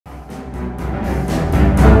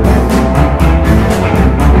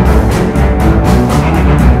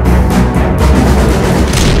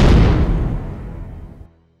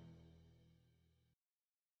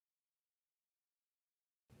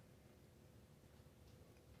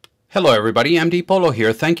Hello everybody, MD Polo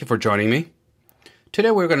here. Thank you for joining me.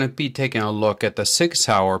 Today we're going to be taking a look at the SIG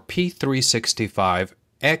Sauer P365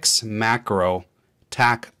 X Macro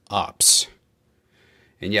Tac Ops.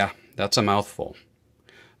 And yeah, that's a mouthful.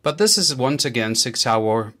 But this is once again SIG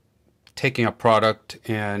Sauer taking a product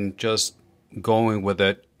and just going with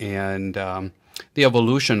it, and the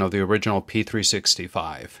evolution of the original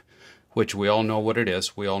P365, which we all know what it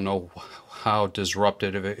is. We all know how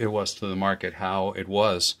disruptive it was to the market, how it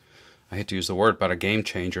was, I hate to use the word, but a game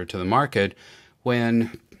changer to the market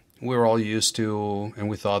when we were all used to, and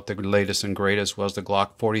we thought the latest and greatest was the Glock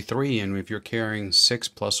 43, and if you're carrying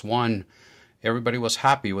 6+1, everybody was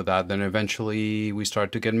happy with that. Then eventually we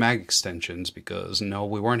started to get mag extensions because no,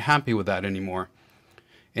 we weren't happy with that anymore.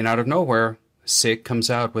 And out of nowhere, SIG comes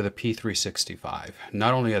out with a P365.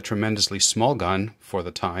 Not only a tremendously small gun for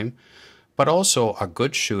the time, but also a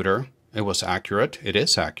good shooter. It was accurate. It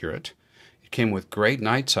is accurate. It came with great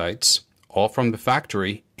night sights, all from the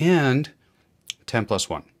factory, and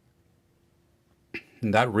 10+1.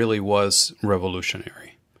 And that really was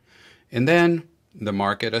revolutionary. And then the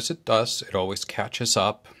market, as it does, it always catches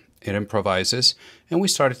up, it improvises, and we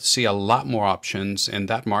started to see a lot more options, and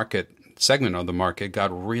that market segment of the market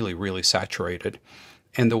got really, really saturated.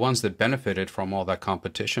 And the ones that benefited from all that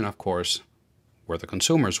competition, of course, were the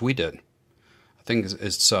consumers. We did. I think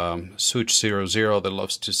it's Such00 that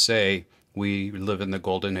loves to say we live in the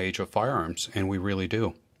golden age of firearms, and we really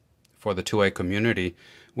do. For the 2A community,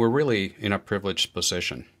 we're really in a privileged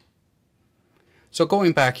position. So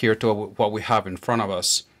going back here to what we have in front of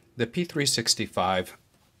us, the P365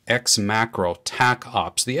 X Macro Tac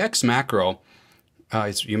Ops. The X Macro,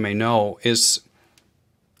 as you may know, it's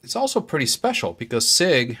also pretty special because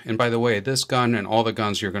SIG, and by the way, this gun and all the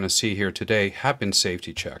guns you're going to see here today have been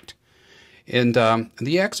safety checked. And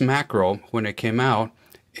the X Macro, when it came out,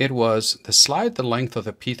 it was the length of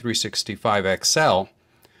the P365 XL,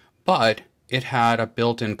 but it had a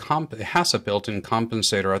built-in has a built-in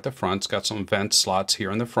compensator at the front. It's got some vent slots here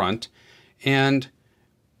in the front, and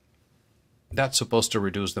that's supposed to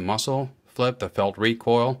reduce the muzzle flip, the felt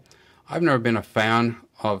recoil. I've never been a fan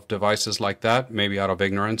of devices like that, maybe out of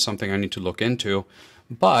ignorance, something I need to look into,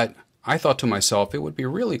 but I thought to myself it would be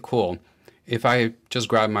really cool if I just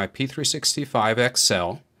grabbed my P365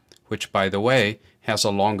 XL, which by the way has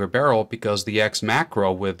a longer barrel because the X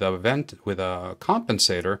Macro with a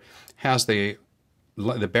compensator has the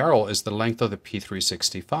barrel is the length of the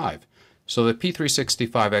P365. So the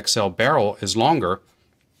P365 XL barrel is longer,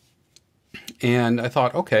 and I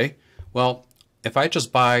thought, okay, well, if I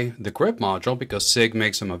just buy the grip module, because SIG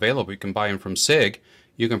makes them available, you can buy them from SIG,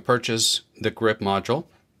 you can purchase the grip module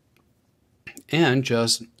and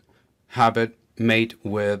just have it mate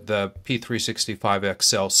with the P365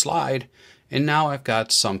 XL slide, and now I've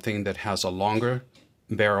got something that has a longer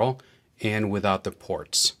barrel and without the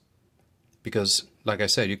ports. Because, like I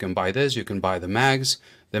said, you can buy this, you can buy the mags.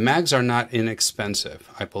 The mags are not inexpensive.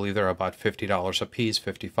 I believe they're about $50 a piece,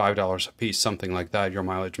 $55 a piece, something like that. Your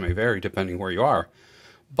mileage may vary depending where you are.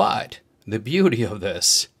 But the beauty of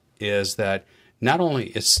this is that not only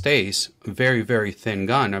it stays very, very thin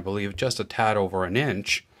gun, I believe just a tad over an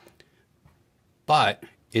inch, but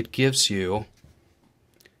it gives you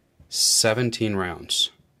 17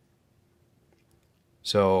 rounds.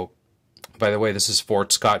 So, by the way, this is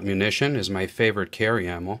Fort Scott munition, is my favorite carry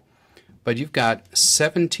ammo. But you've got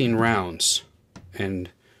 17 rounds, and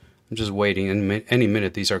I'm just waiting. In any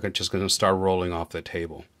minute, these are just going to start rolling off the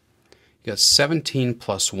table. You got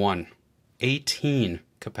 17+1, 18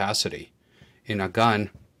 capacity in a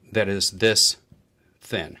gun that is this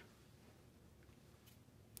thin.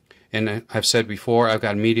 And I've said before, I've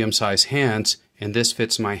got medium-sized hands, and this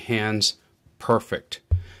fits my hands perfect.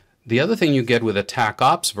 The other thing you get with a Tac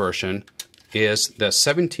Ops version is the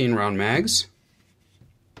 17-round mags.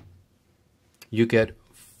 You get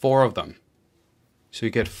 4 of them. So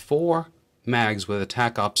you get 4 mags with a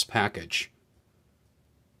Tac Ops package.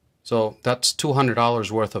 So that's $200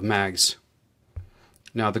 worth of mags.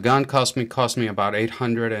 Now the gun cost me about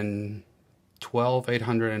 $812,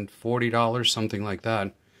 $840, something like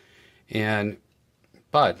that.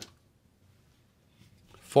 But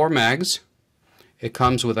 4 mags. It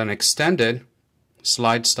comes with an extended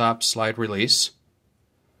slide stop, slide release,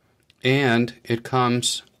 and it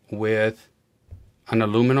comes with an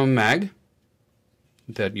aluminum mag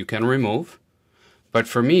that you can remove. But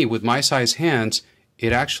for me, with my size hands,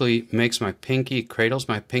 it actually makes my pinky, cradles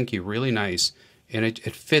my pinky really nice, and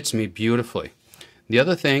it fits me beautifully. The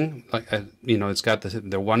other thing, it's got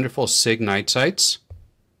the wonderful SIG night sights.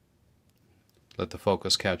 Let the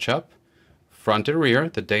focus catch up. Front and rear,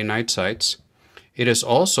 the day-night sights. It is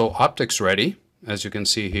also optics ready. as you can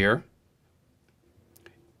see here.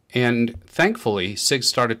 And thankfully, SIG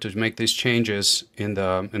started to make these changes in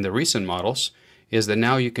the recent models, is that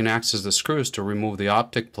now you can access the screws to remove the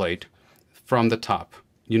optic plate from the top.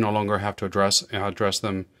 You no longer have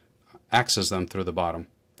to access them through the bottom.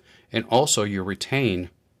 And also you retain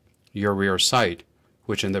your rear sight,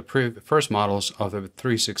 which in the first models of the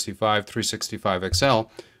 365, 365 XL,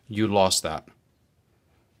 you lost that.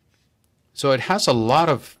 So it has a lot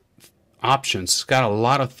of options. It's got a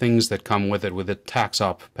lot of things that come with it, with the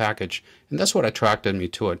tax-op package, and that's what attracted me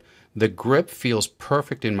to it. The grip feels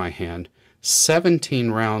perfect in my hand.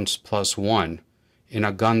 17 rounds plus 1 in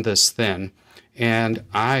a gun this thin, and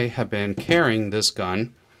I have been carrying this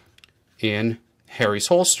gun in Harry's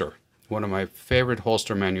holster, one of my favorite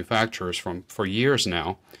holster manufacturers for years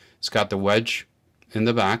now. It's got the wedge in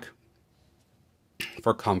the back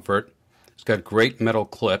for comfort. It's got great metal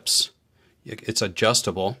clips. It's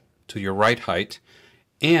adjustable to your right height,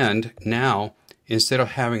 and now instead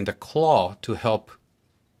of having the claw to help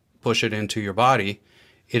push it into your body,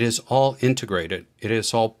 it is all integrated. It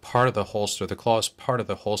is all part of the holster. The claw is part of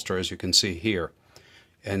the holster, as you can see here.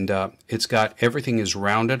 And it's got, everything is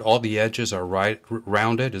rounded. All the edges are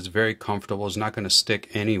rounded. It's very comfortable. It's not going to stick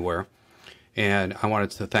anywhere. And I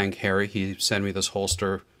wanted to thank Harry. He sent me this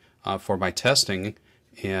holster for my testing,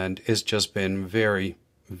 and it's just been very,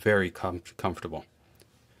 very comfortable.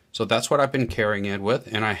 So that's what I've been carrying it with,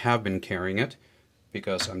 and I have been carrying it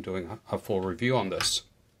because I'm doing a full review on this.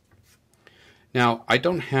 Now, I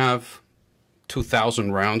don't have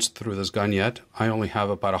 2,000 rounds through this gun yet. I only have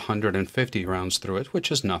about 150 rounds through it, which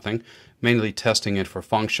is nothing. Mainly testing it for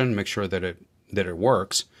function, make sure that it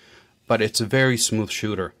works. But it's a very smooth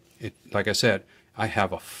shooter. Like I said, I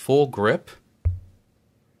have a full grip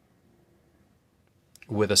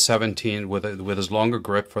with a 17, with this longer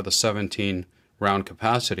grip for the 17 round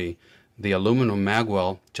capacity. The aluminum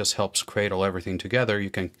magwell just helps cradle everything together. You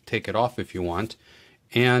can take it off if you want.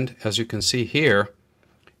 And as you can see here,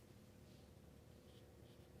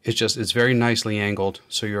 it's very nicely angled,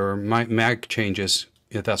 so your mag changes,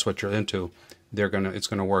 if that's what you're into, it's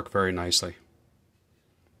gonna work very nicely.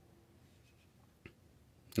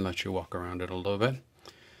 I'll let you walk around it a little bit.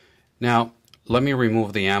 Now, let me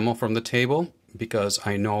remove the ammo from the table, because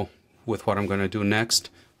I know with what I'm going to do next,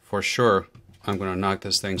 for sure, I'm going to knock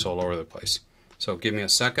these things all over the place. So give me a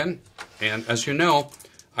second. And as you know,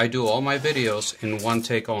 I do all my videos in one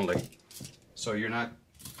take only. So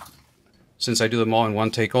since I do them all in one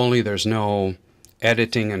take only, there's no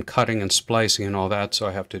editing and cutting and splicing and all that, so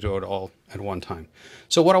I have to do it all at one time.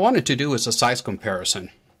 So what I wanted to do is a size comparison.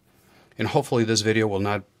 And hopefully this video will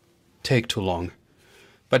not take too long.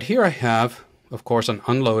 But here I have, of course, an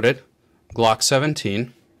unloaded Glock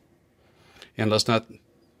 17. And let's not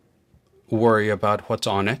worry about what's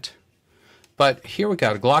on it. But here we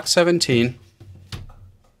got a Glock 17,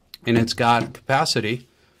 and it's got a capacity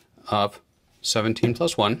of 17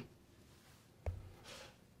 plus 1.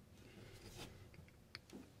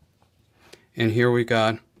 And here we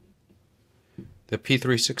got the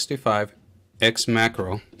P365 X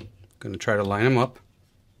Macro. Going to try to line them up.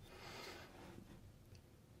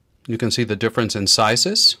 You can see the difference in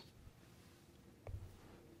sizes.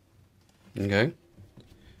 Okay.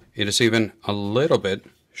 It is even a little bit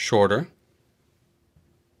shorter.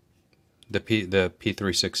 The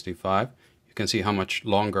P365. You can see how much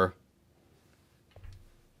longer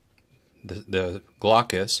the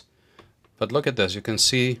Glock is. But look at this. You can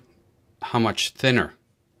see how much thinner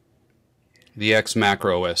the X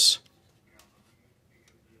Macro is.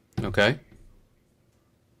 Okay.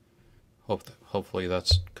 Hopefully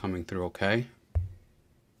that's coming through okay.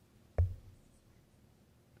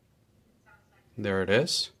 There it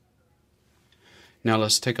is. Now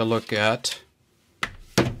let's take a look at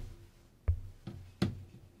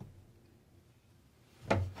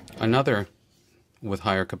another with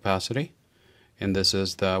higher capacity, and this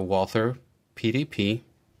is the Walther PDP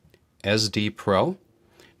SD Pro.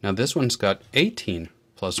 Now this one's got 18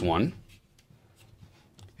 plus 1,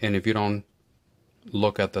 and if you don't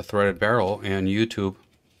look at the threaded barrel and YouTube,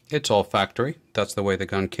 it's all factory. That's the way the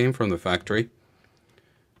gun came from the factory.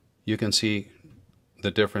 You can see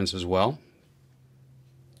the difference as well,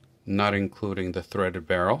 not including the threaded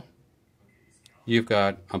barrel. You've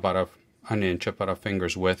got about an inch, about a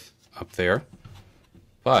finger's width up there,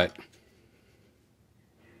 but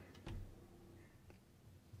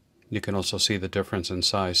you can also see the difference in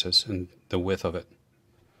sizes and the width of it.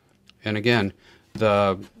 And again,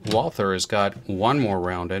 the Walther has got one more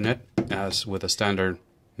round in it, as with a standard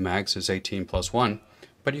mags is 18 plus 1,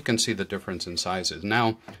 but you can see the difference in sizes.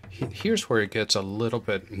 Now, here's where it gets a little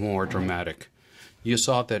bit more dramatic. You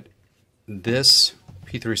saw that this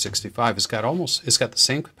P365 it's got the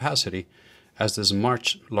same capacity as this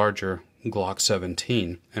much larger Glock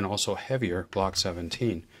 17 and also heavier Glock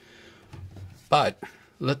 17. But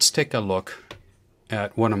let's take a look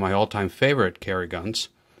at one of my all-time favorite carry guns,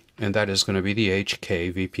 and that is going to be the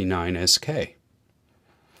HK VP9 SK.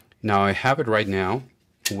 Now I have it right now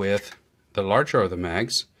with the larger of the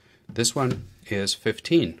mags. This one is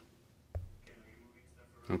 15.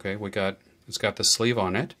 Okay, it's got the sleeve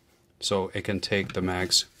on it, so it can take the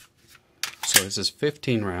mags. So this is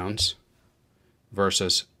 15 rounds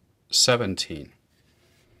versus 17.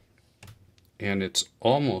 And it's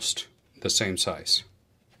almost the same size.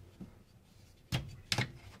 You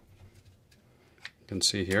can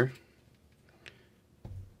see here.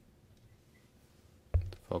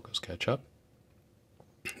 Focus catch up.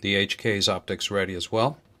 The HK's optics ready as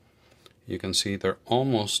well. You can see they're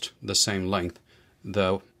almost the same length.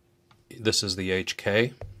 Though this is the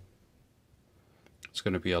HK. It's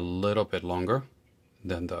going to be a little bit longer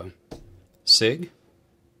than the SIG.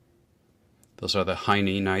 Those are the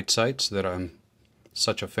Heine night sights that I'm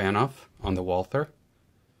such a fan of on the Walther.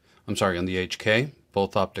 I'm sorry, on the HK.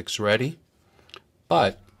 Both optics ready.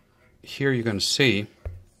 But here you're going to see,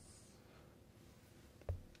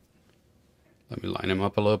 let me line them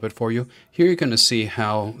up a little bit for you. Here you're going to see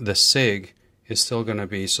how the SIG is still going to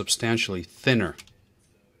be substantially thinner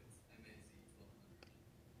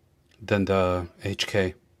than the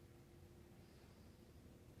HK.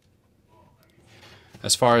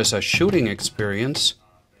 As far as a shooting experience,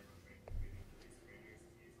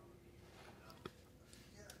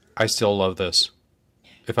 I still love this.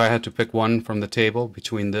 If I had to pick one from the table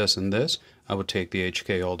between this and this, I would take the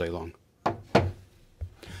HK all day long.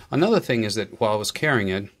 Another thing is that while I was carrying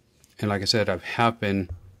it, and like I said, I have been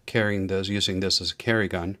carrying this, using this as a carry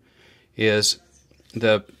gun, is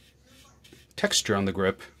the texture on the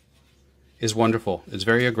grip is wonderful. It's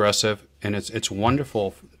very aggressive, and it's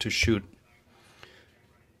wonderful to shoot.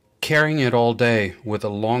 Carrying it all day with a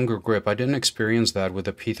longer grip, I didn't experience that with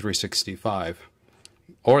the P365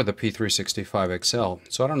 or the P365 XL.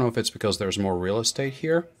 So I don't know if it's because there's more real estate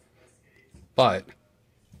here, but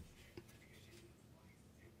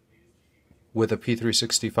with the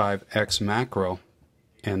P365X Macro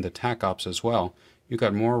and the TAC Ops as well, you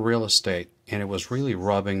got more real estate, and it was really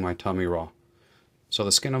rubbing my tummy raw. So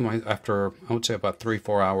the skin on my, after I would say about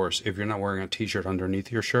 3-4 hours, if you're not wearing a t-shirt underneath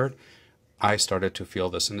your shirt, I started to feel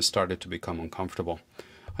this, and it started to become uncomfortable.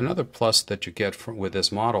 Another plus that you get with this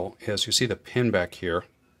model is you see the pin back here.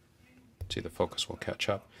 See, the focus will catch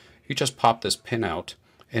up. You just pop this pin out,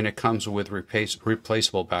 and it comes with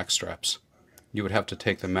replaceable back straps. You would have to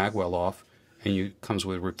take the magwell off, and it comes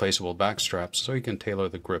with replaceable back straps, so you can tailor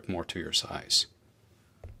the grip more to your size.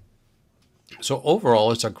 So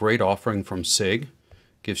overall, it's a great offering from SIG.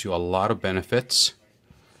 Gives you a lot of benefits,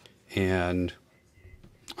 and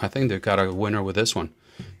I think they've got a winner with this one.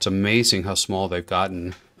 It's amazing how small they've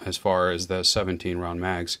gotten as far as the 17 round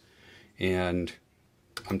mags, and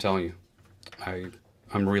I'm telling you,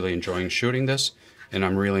 I'm really enjoying shooting this, and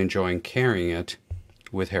I'm really enjoying carrying it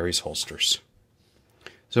with Harry's holsters.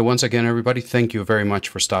 So once again, everybody, thank you very much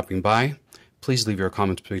for stopping by. Please leave your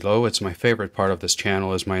comments below. It's my favorite part of this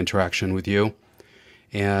channel, is my interaction with you.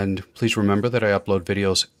 And please remember that I upload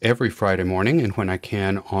videos every Friday morning, and when I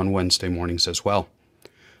can on Wednesday mornings as well.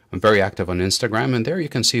 I'm very active on Instagram, and there you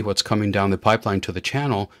can see what's coming down the pipeline to the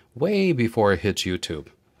channel way before it hits YouTube.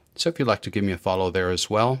 So if you'd like to give me a follow there as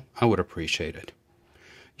well, I would appreciate it.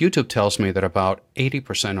 YouTube tells me that about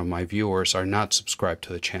 80% of my viewers are not subscribed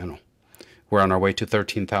to the channel. We're on our way to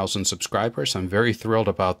 13,000 subscribers. I'm very thrilled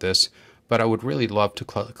about this, but I would really love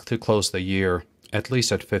to close the year at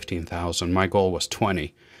least at 15,000. My goal was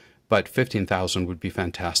 20, but 15,000 would be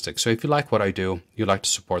fantastic. So if you like what I do, you'd like to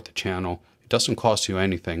support the channel, it doesn't cost you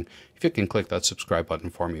anything. If you can click that subscribe button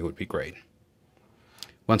for me, it would be great.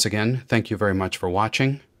 Once again, thank you very much for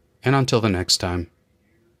watching, and until the next time,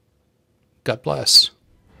 God bless.